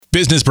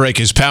Business Break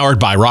is powered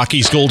by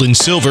Rocky's Gold and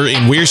Silver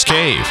in Weir's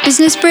Cave.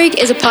 Business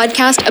Break is a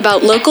podcast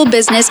about local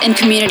business and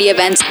community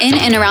events in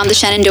and around the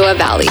Shenandoah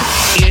Valley.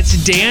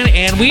 It's Dan,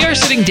 and we are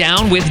sitting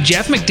down with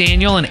Jeff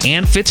McDaniel and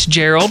Ann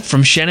Fitzgerald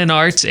from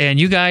Shenanarts, and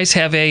you guys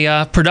have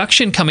a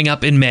production coming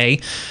up in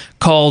May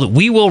called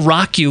We Will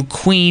Rock You,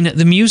 Queen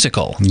the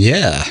Musical.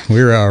 Yeah,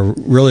 we're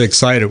really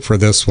excited for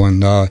this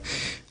one.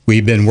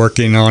 We've been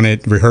working on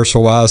it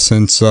rehearsal-wise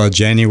since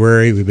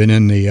January. We've been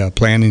in the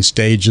planning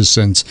stages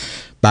since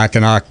back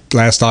in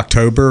last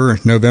October,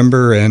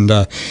 November, and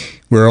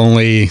we're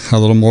only a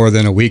little more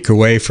than a week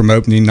away from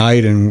opening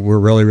night, and we're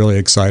really, really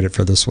excited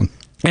for this one.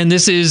 And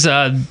this is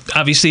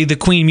obviously the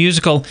Queen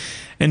musical,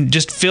 and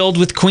just filled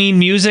with Queen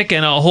music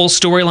and a whole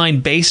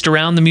storyline based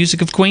around the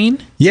music of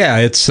Queen? Yeah,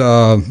 it's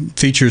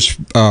features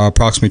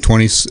approximately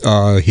 20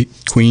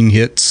 Queen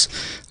hits,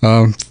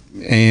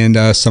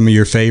 and some of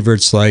your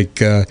favorites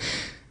like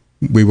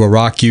We Will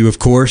Rock You, of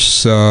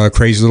course,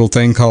 Crazy Little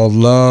Thing Called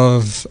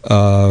Love,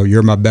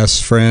 You're My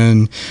Best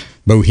Friend,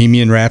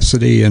 Bohemian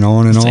Rhapsody, and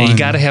on and on. So you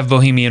got to have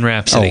Bohemian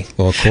Rhapsody. Oh,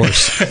 well, of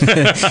course.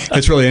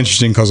 It's really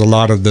interesting because a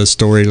lot of the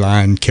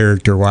storyline,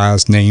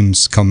 character-wise,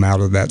 names come out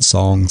of that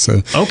song.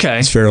 So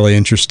it's fairly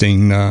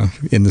interesting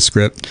in the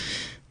script.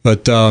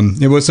 But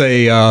it was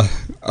a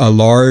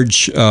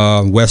large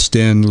West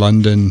End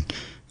London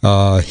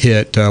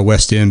hit,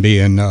 West End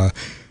being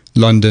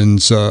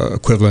London's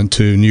equivalent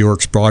to New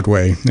York's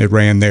Broadway. It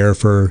ran there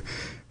for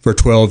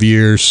 12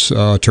 years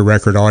to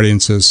record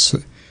audiences.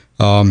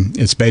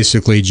 It's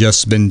basically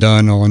just been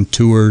done on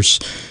tours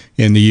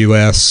in the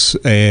U.S.,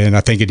 and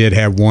I think it did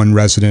have one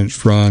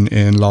resident run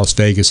in Las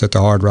Vegas at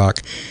the Hard Rock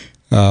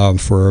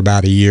for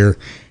about a year.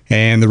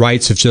 And the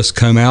rights have just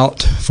come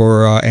out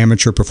for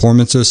amateur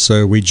performances,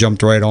 so we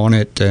jumped right on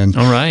it. And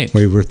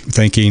we were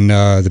thinking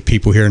the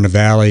people here in the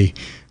Valley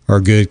are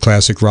good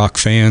classic rock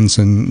fans,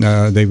 and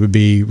they would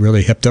be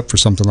really hipped up for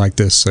something like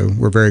this. So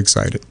we're very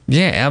excited.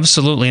 Yeah,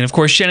 absolutely. And of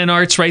course,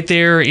 Shenanarts right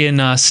there in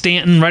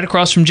Stanton, right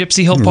across from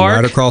Gypsy Hill Park.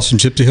 Right across from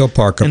Gypsy Hill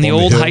Park. And the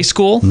old high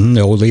school.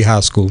 The old Lee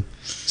High School.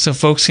 So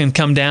folks can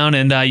come down,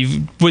 and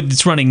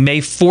it's running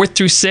May 4th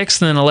through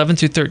 6th, and then 11th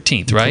through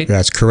 13th, right?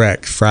 That's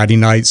correct. Friday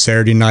nights,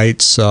 Saturday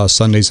nights,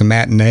 Sunday's a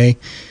matinee.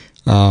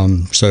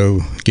 So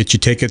get your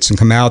tickets and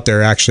come out.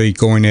 They're actually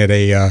going at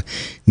a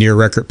near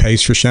record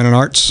pace for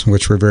Shenanarts,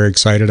 which we're very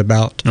excited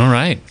about. All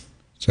right.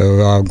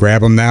 So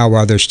grab them now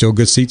while there's still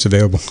good seats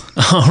available.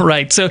 All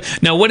right. So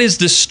now what is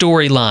the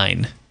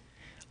storyline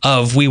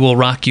of We Will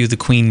Rock You, the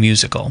Queen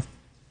musical?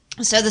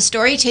 So the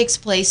story takes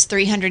place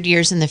 300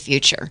 years in the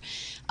future.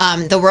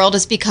 The world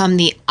has become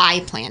the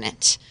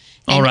iPlanet.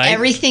 And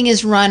everything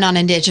is run on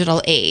a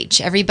digital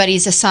age.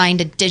 Everybody's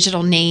assigned a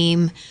digital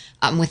name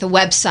with a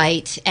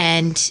website,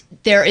 and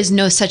there is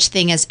no such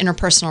thing as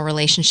interpersonal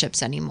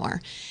relationships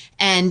anymore.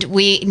 And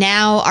we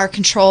now are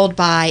controlled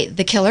by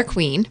the Killer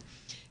Queen,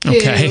 who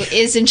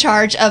is in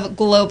charge of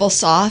Global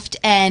Soft,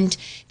 and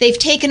they've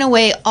taken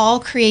away all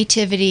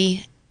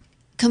creativity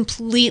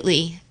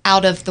completely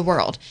out of the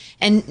world.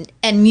 And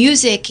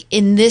music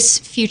in this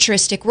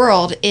futuristic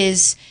world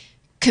is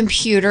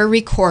computer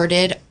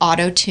recorded,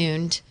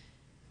 auto-tuned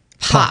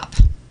pop.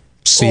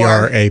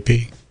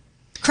 C-R-A-P.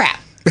 Crap.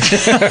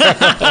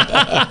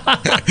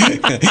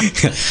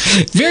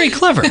 Very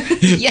clever.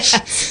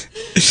 Yes.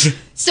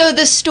 So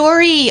the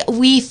story,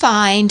 we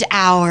find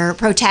our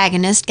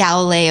protagonist,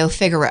 Galileo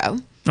Figaro.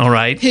 All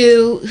right.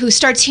 Who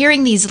starts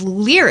hearing these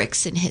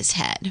lyrics in his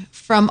head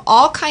from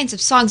all kinds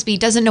of songs, but he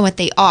doesn't know what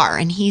they are.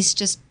 And he's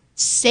just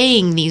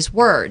saying these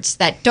words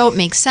that don't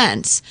make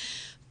sense,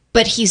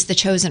 but he's the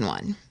chosen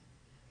one.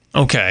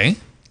 Okay.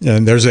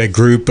 And there's a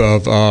group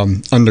of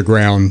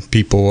underground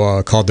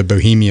people called the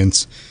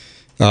Bohemians.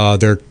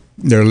 They're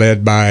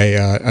led by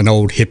an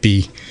old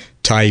hippie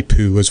type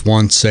who was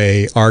once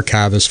a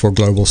archivist for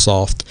Global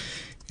Soft,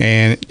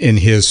 and in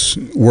his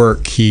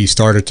work he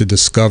started to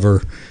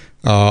discover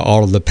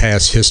all of the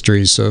past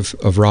histories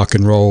of rock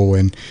and roll,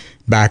 and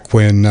back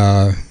when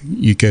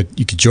you could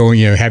join,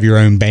 have your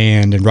own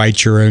band and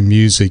write your own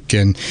music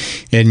and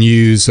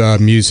use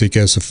music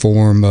as a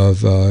form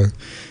of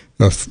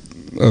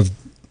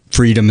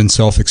freedom and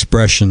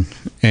self-expression,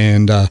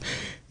 and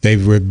they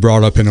were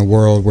brought up in a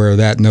world where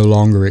that no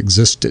longer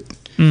existed.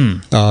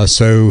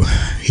 So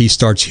he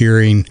starts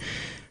hearing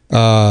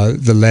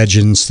the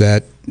legends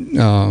that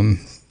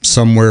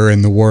somewhere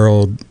in the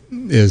world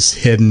is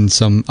hidden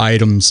some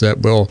items that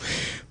will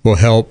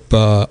help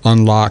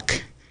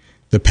unlock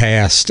the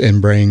past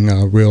and bring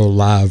real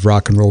live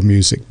rock and roll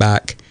music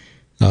back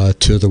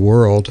to the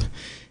world.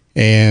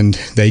 And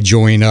they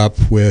join up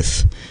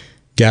with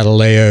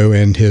Galileo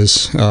and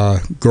his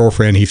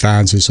girlfriend. He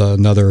finds is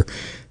another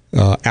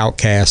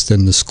outcast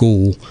in the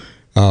school,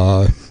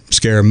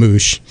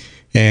 Scaramouche,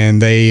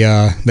 and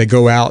they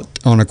go out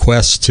on a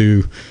quest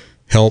to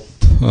help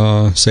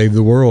save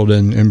the world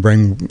and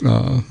bring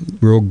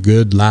real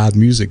good live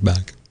music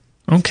back.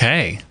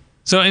 Okay.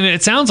 So I mean,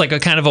 it sounds like a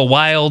kind of a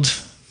wild,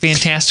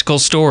 fantastical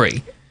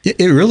story. It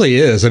really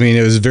is. I mean,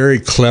 it was very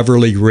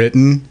cleverly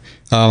written.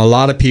 A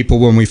lot of people,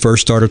 when we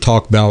first started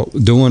talking about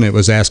doing it,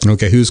 was asking,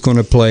 okay, who's going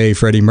to play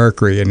Freddie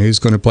Mercury and who's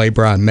going to play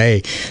Brian May,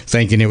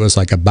 thinking it was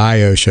like a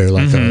bio show,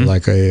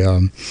 like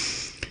a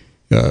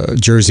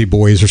Jersey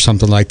Boys or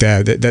something like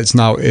that. That's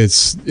not.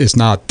 It's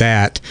not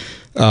that.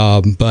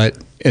 But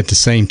at the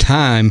same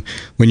time,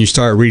 when you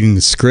start reading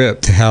the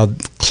script, how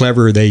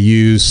clever they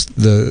use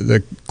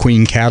the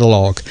Queen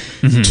catalog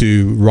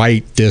to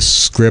write this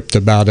script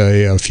about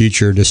a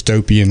future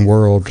dystopian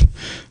world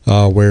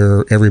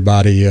where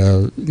everybody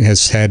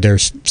has had their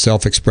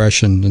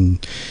self-expression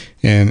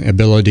and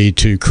ability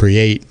to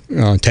create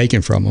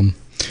taken from them.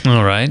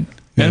 All right.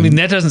 I mean,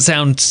 that doesn't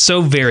sound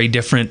so very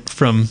different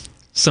from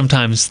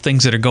sometimes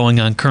things that are going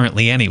on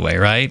currently anyway,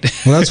 right?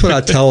 Well, that's what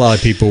I tell a lot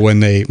of people when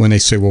they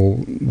say, well,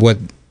 what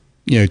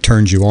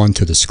turns you on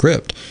to the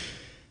script?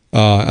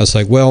 I was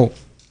like, well,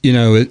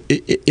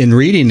 in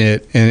reading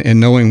it and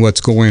knowing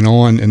what's going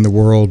on in the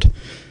world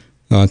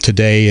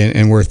today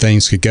and where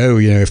things could go,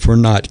 if we're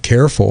not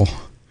careful,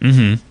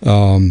 this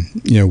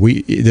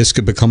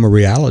could become a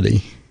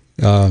reality,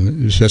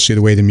 especially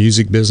the way the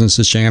music business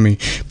is jamming,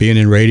 being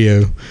in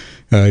radio.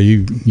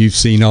 You've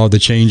seen all the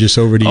changes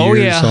over the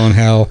years on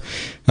how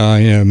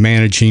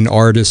managing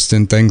artists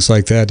and things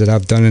like that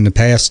I've done in the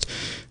past.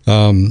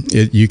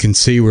 You can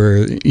see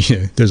where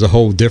there's a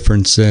whole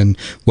difference in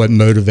what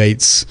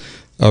motivates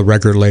a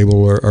record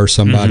label or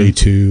somebody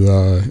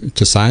to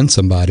sign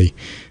somebody.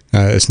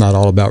 It's not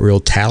all about real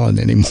talent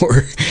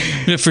anymore.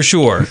 For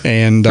sure.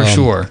 And for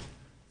sure,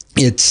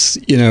 it's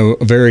a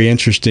very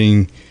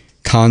interesting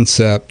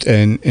concept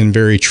and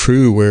very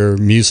true, where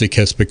music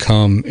has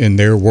become in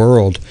their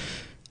world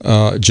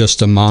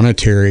just a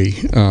monetary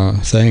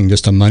thing,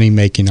 just a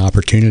money-making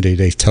opportunity.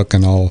 They've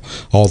taken all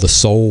the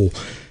soul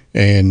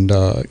and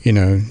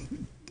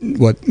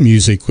what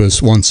music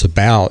was once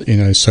about,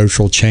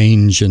 social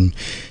change and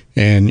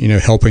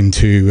helping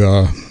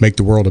to make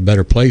the world a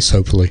better place,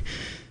 hopefully.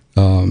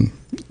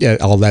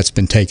 All that's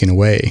been taken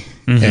away,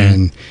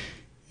 and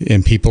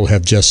people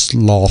have just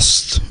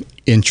lost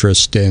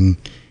interest in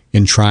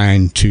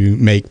trying to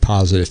make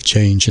positive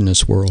change in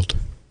this world.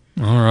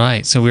 All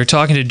right. So we're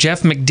talking to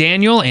Jeff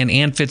McDaniel and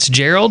Ann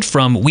Fitzgerald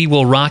from We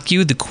Will Rock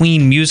You, the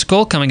Queen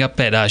musical, coming up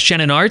at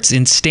Shenanarts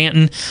in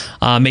Stanton,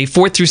 May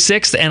 4th through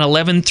 6th and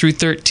 11th through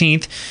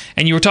 13th.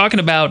 And you were talking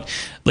about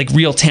like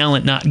real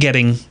talent not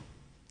getting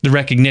the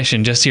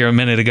recognition just here a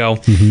minute ago.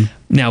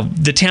 Now,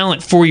 the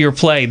talent for your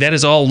play, that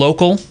is all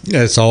local?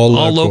 It's all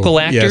local. All local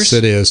actors? Yes,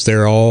 it is.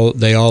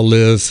 They all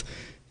live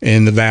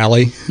in the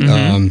Valley.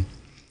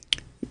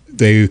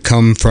 They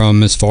come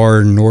from as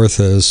far north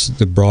as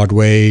the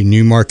Broadway,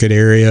 Newmarket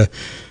area,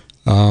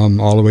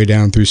 all the way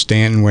down through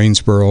Stanton,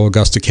 Waynesboro,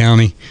 Augusta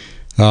County.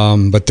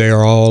 But they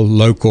are all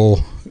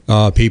local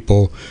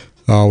people.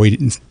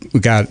 We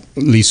got at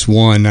least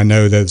one. I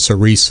know that's a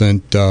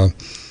recent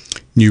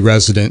new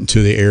resident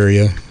to the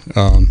area,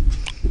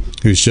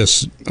 who's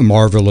just a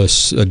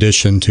marvelous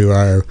addition to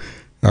our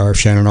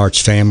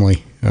Shenanarts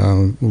family.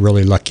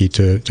 Really lucky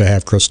to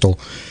have Crystal.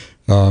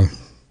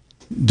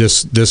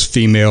 This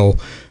female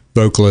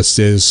vocalist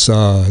is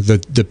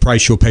the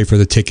price you'll pay for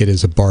the ticket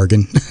is a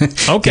bargain.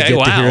 Okay,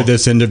 to hear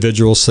this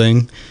individual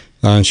sing.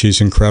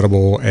 She's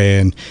incredible,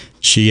 and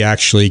she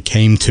actually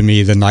came to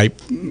me the night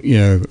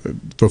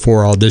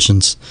before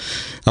auditions.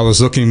 I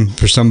was looking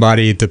for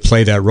somebody to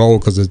play that role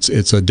because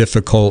it's a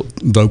difficult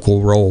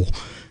vocal role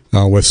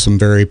with some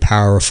very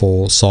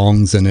powerful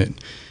songs in it.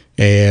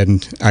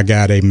 And I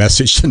got a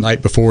message the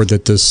night before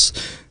that this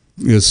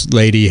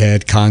lady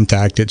had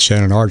contacted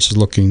Shenanarts,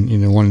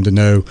 looking, wanted to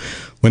know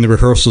when the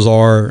rehearsals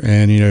are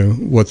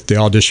and what the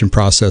audition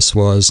process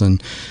was.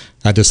 And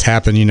I just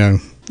happened,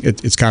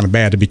 it's kind of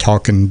bad to be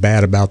talking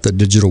bad about the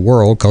digital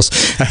world, because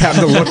I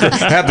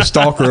have to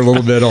stalk her a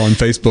little bit on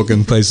Facebook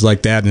and places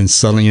like that, and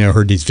suddenly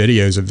heard these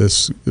videos of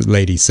this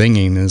lady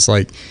singing, and it's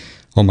like,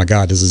 oh my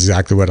God, this is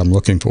exactly what I'm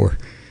looking for.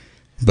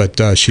 But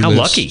she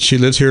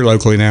lives here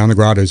locally now in the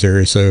Grottos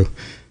area, so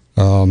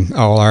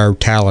all our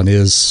talent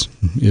is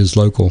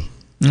local.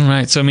 All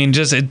right, so I mean,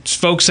 just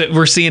folks that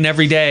we're seeing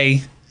every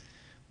day.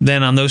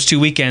 Then on those 2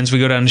 weekends, we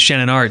go down to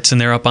Shenanarts, and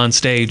they're up on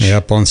stage. Yeah,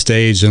 up on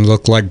stage and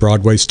look like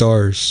Broadway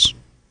stars.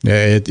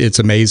 Yeah, it's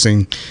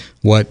amazing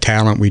what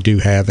talent we do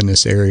have in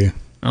this area.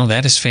 Oh,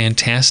 that is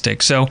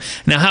fantastic. So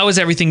now, how has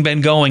everything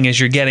been going as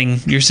you're getting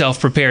yourself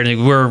prepared?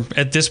 We're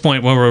at this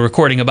point when we're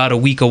recording about a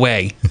week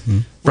away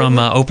from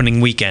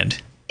opening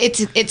weekend.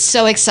 It's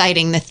so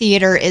exciting. The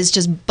theater is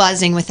just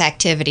buzzing with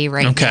activity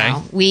right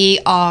now. We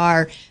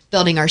are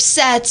building our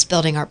sets,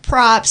 building our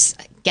props,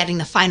 getting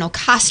the final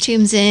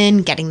costumes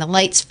in, getting the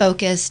lights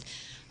focused.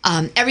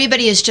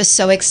 Everybody is just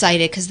so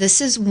excited because this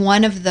is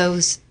one of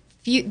those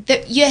few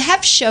that you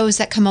have shows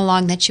that come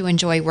along that you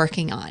enjoy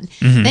working on.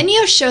 Then you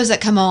have shows that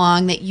come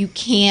along that you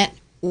can't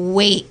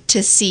wait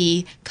to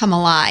see come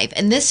alive.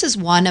 And this is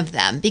one of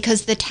them,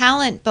 because the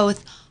talent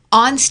both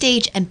on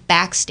stage and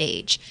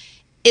backstage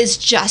is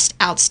just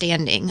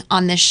outstanding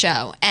on this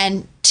show.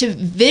 And to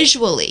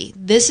visually,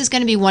 this is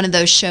going to be one of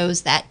those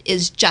shows that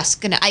is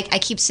just going to, I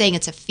keep saying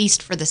it's a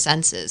feast for the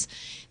senses.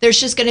 There's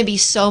just going to be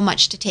so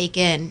much to take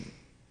in.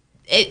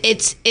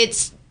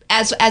 it's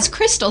as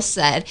Crystal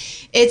said,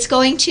 it's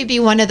going to be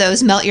one of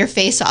those melt your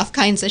face off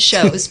kinds of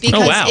shows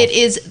because it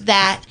is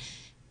that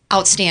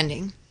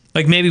outstanding.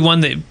 Like maybe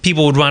one that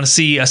people would want to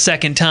see a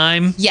second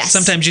time. Yes.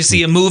 Sometimes you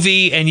see a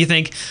movie and you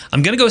think,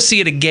 I'm going to go see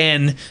it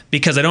again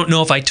because I don't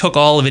know if I took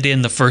all of it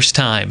in the first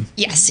time.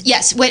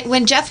 Yes.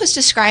 When Jeff was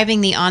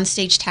describing the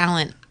onstage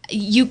talent,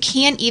 you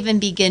can't even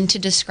begin to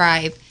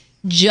describe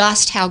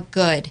just how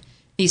good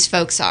these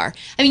folks are.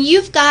 I mean,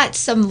 you've got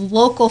some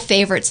local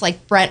favorites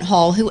like Brent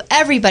Hull, who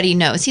everybody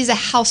knows. He's a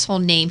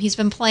household name. He's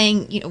been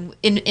playing,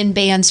 in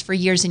bands for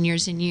years and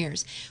years and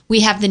years.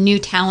 We have the new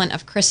talent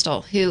of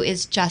Crystal, who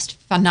is just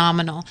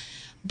phenomenal.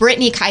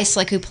 Brittany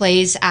Keislick, who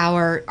plays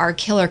our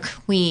killer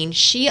queen,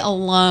 she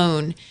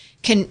alone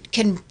can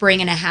bring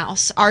in a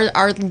house.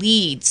 Our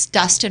leads,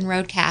 Dustin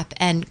Roadcap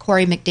and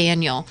Corey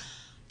McDaniel,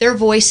 their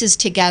voices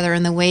together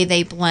and the way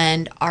they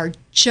blend are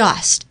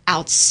just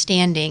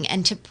outstanding.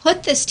 And to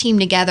put this team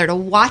together, to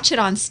watch it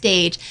on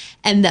stage,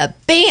 and the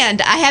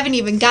band, I haven't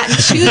even gotten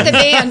to the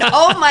band.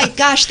 Oh my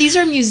gosh, these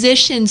are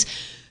musicians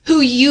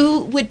who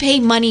you would pay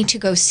money to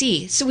go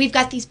see. So we've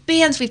got these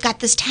bands, we've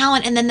got this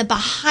talent, and then the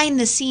behind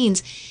the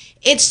scenes.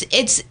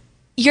 It's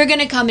you're going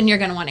to come and you're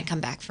going to want to come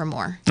back for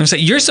more. I'm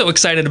saying, you're so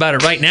excited about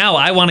it right now.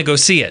 I want to go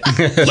see it.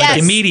 Like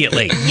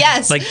immediately.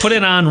 Yes. Like put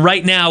it on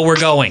right now. We're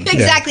going.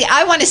 Exactly. Yeah.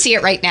 I want to see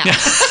it right now.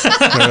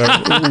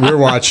 We're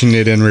watching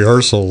it in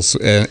rehearsals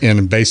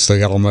and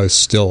basically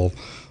almost still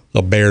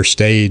a bare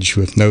stage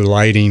with no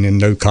lighting and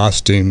no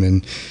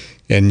costume,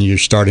 and you're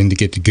starting to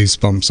get the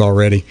goosebumps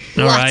already.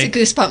 Lots of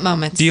goosebump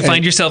moments. Do you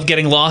find yourself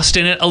getting lost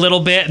in it a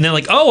little bit, and then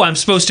like, oh, I'm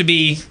supposed to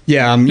be?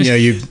 Yeah,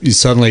 you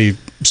suddenly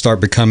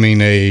start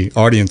becoming a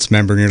audience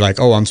member, and you're like,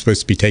 oh, I'm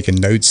supposed to be taking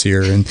notes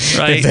here and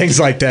things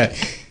like that.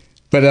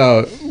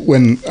 But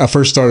when I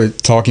first started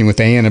talking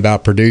with Ann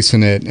about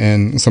producing it,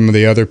 and some of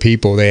the other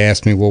people, they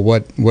asked me, well,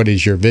 what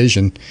is your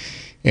vision?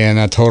 And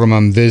I told them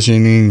I'm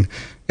visioning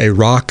a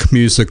rock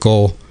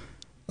musical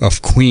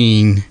of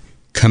Queen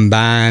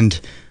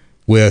combined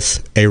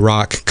with a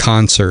rock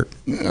concert.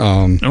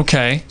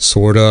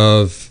 Sort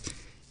of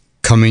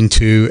coming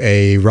to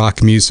a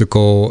rock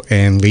musical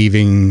and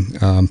leaving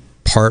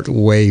part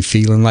way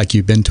feeling like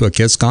you've been to a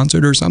Kiss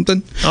concert or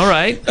something. All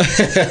right.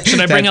 Should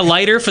I bring a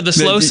lighter for the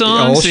slow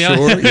songs? Oh,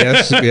 sure.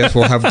 Yes.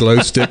 We'll have glow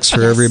sticks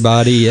for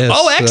everybody. Yes.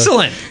 Oh,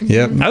 excellent.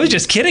 Yep. I was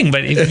just kidding,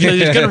 but there's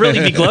going to really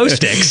be glow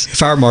sticks.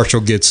 Fire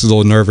marshal gets a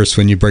little nervous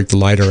when you break the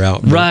lighter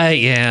out. Right,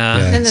 yeah.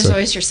 And then there's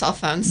always your cell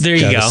phones. There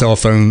you go. The cell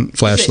phone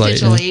flashlight.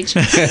 Digital age.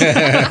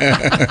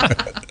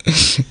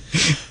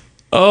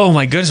 Oh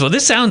my goodness! Well,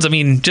 this sounds,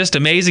 just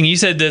amazing. You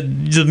said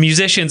the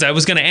musicians. I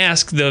was going to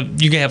ask,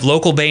 you can have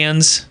local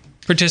bands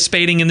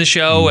participating in the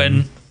show,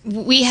 and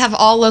we have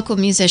all local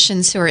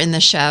musicians who are in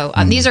the show.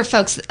 These are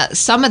folks,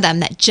 some of them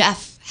that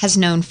Jeff has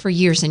known for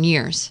years and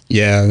years.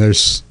 Yeah,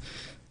 there's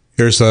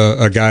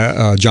a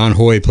guy, John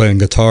Hoy, playing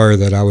guitar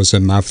that I was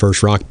in my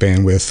first rock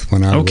band with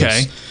when I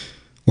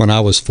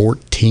was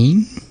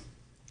 14.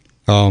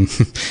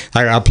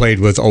 I played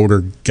with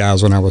older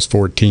guys when I was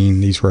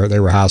 14. They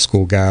were high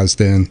school guys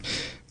then,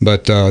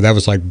 but that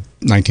was like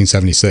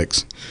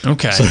 1976.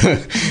 Okay. So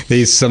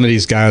some of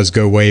these guys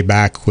go way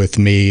back with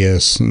me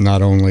as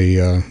not only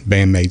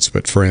bandmates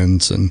but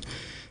friends, and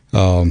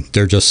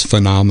they're just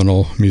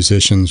phenomenal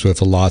musicians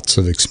with lots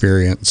of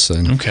experience.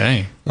 And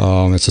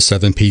it's a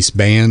 7-piece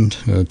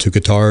band: 2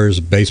 guitars,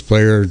 a bass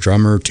player, a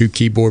drummer, 2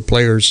 keyboard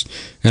players,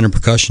 and a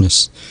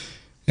percussionist.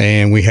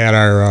 And we had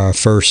our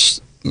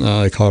first.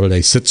 They called it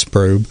a sitz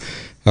probe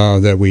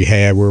that we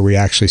had, where we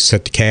actually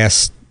set the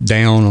cast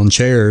down on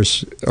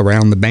chairs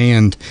around the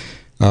band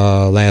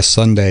last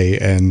Sunday,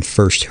 and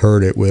first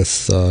heard it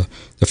with the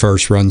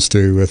first runs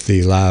through with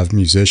the live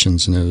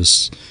musicians, and it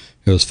was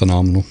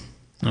phenomenal.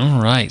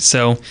 All right,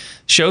 so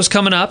show's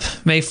coming up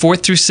May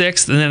 4th through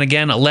 6th, and then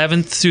again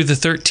 11th through the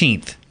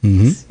 13th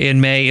in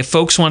May. If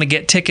folks want to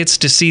get tickets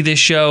to see this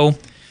show,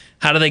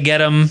 how do they get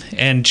them,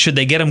 and should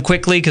they get them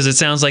quickly? Because it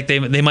sounds like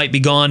they might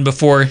be gone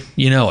before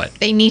you know it.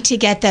 They need to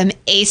get them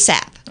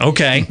ASAP.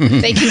 Okay.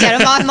 They can get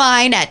them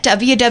online at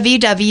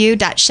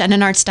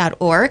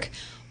www.shenanarts.org,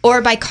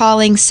 or by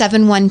calling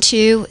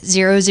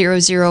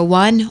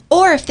 712-0001,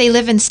 or if they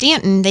live in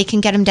Stanton, they can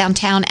get them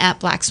downtown at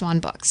Black Swan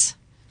Books.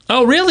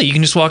 Oh, really? You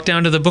can just walk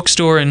down to the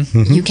bookstore and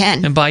you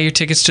can and buy your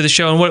tickets to the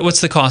show. And what's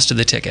the cost of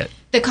the ticket?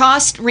 The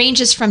cost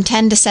ranges from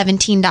 $10 to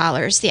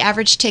 $17. The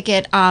average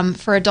ticket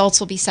for adults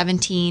will be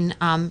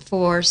 $17.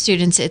 For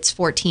students, it's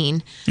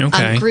 $14.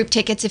 Okay. Group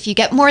tickets, if you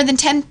get more than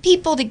 10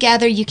 people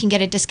together, you can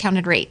get a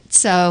discounted rate.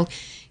 So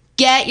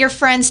get your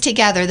friends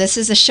together. This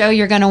is a show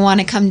you're going to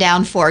want to come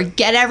down for.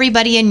 Get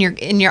everybody in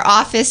your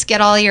office.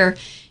 Get all your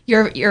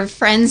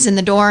friends in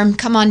the dorm.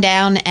 Come on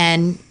down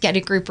and get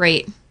a group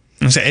rate.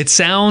 It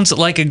sounds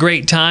like a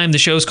great time. The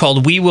show's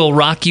called We Will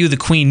Rock You, the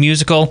Queen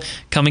Musical,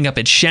 coming up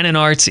at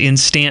Shenanarts in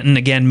Stanton,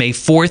 again, May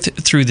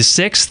 4th through the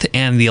 6th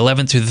and the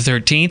 11th through the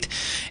 13th.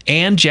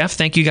 And, Jeff,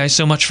 thank you guys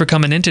so much for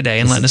coming in today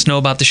and letting us know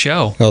about the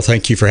show. Well,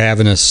 thank you for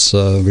having us.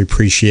 We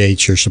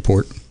appreciate your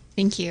support.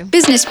 Thank you.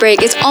 Business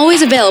Break is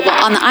always available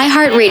on the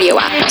iHeartRadio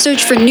app.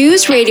 Search for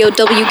News Radio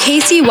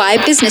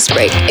WKCY Business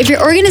Break. If your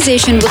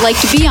organization would like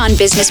to be on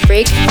Business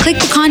Break, click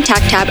the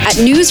Contact tab at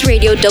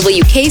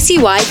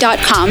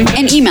newsradiowkcy.com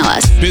and email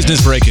us.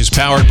 Business Break is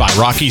powered by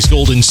Rocky's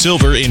Gold and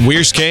Silver in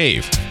Weir's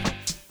Cave.